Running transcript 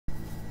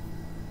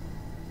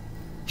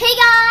Hey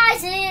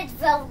guys, it's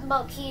Falcon and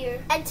Bug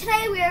here. And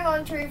today we are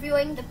going to be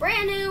reviewing the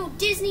brand new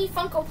Disney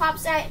Funko Pop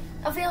set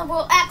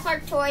available at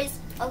Clark Toys,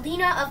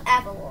 Elena of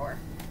Avalor.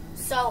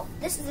 So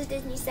this is a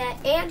Disney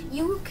set, and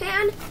you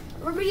can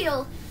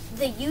reveal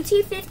the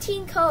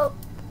UT15 code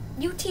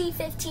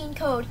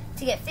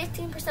to get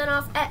 15%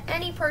 off at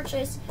any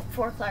purchase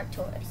for Clark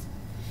Toys.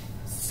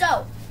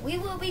 So we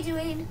will be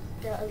doing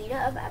the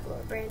Elena of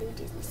Avalor brand new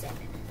Disney set.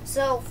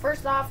 So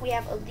first off, we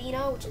have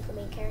Elena, which is the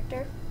main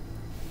character.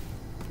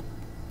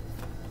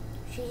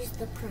 She's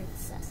the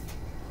princess.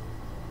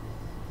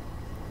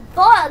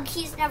 Bug,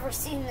 he's never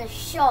seen the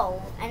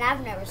show, and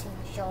I've never seen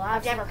the show.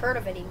 I've never heard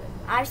of it even.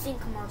 I've seen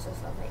commercials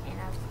of it,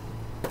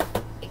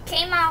 and it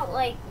came out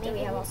like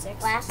maybe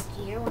last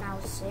year when I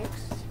was 6.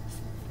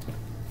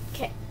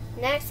 Okay,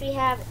 next we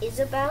have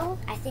Isabel.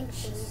 I think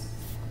she's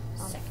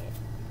second.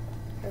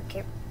 Her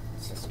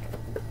sister.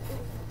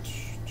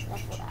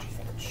 That's what I think.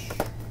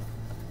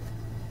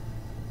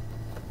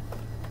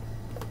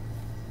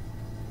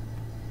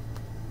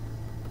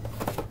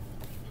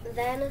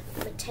 Then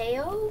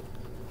Mateo.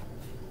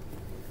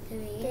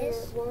 There he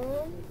is.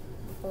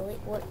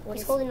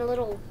 He's holding a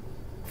little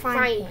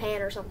frying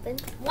pan or something.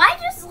 Why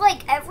does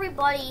like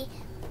everybody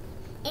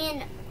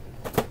in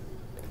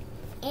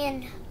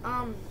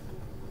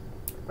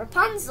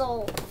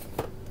Rapunzel,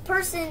 the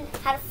person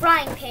had a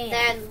frying pan?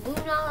 Then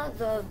Luna,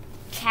 the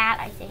cat,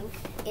 I think.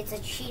 It's a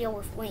cheetah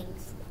with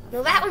wings.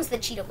 No, that one's the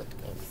cheetah with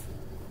wings.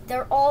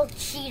 They're all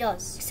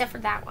cheetahs. Except for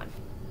that one.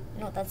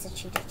 No, that's a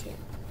cheetah too.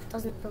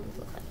 Doesn't really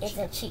look like it's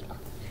a cheetah.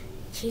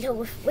 Cheetah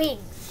with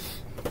wings.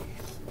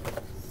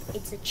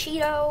 It's a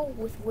Cheeto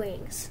with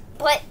wings.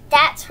 But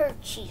that's her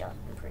cheetah.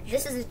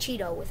 This is a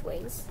Cheeto with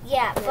wings.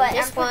 Yeah, and but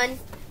this one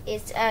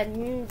is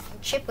a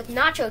chip with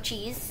nacho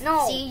cheese.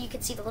 No. See, you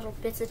can see the little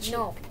bits of cheese.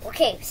 No.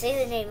 Okay,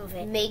 say the name of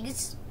it.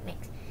 Migs.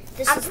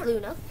 This is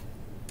Luna.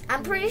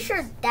 I'm pretty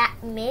sure that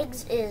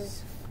Migs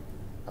is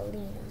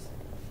Elena's.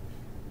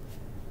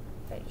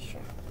 Pretty sure.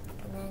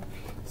 And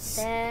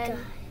then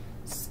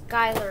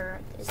Skylar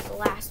is the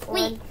last one.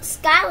 Wait,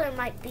 Skylar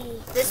might be.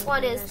 This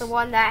one is the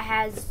one that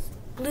has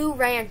blue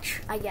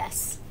ranch, I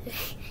guess.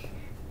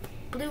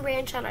 Blue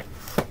ranch on a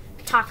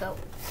taco.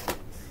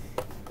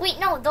 Wait,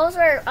 no, those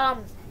are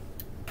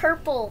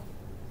purple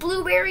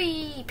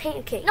blueberry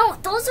pancake. No,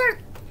 those are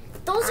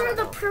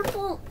the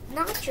purple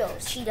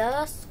nachos.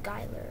 Cheetah,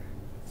 Skylar.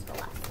 That's the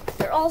last one.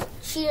 They're all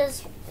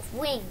cheetahs with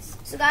wings.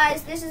 So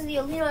guys, this is the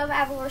Elena of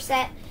Avalor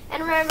set.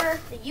 And remember,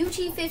 the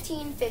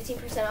UT15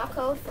 15% off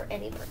code for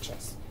any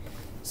purchase.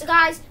 So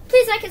guys,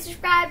 please like and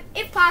subscribe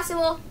if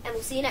possible, and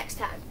we'll see you next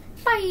time.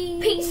 Bye.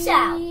 Peace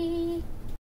out.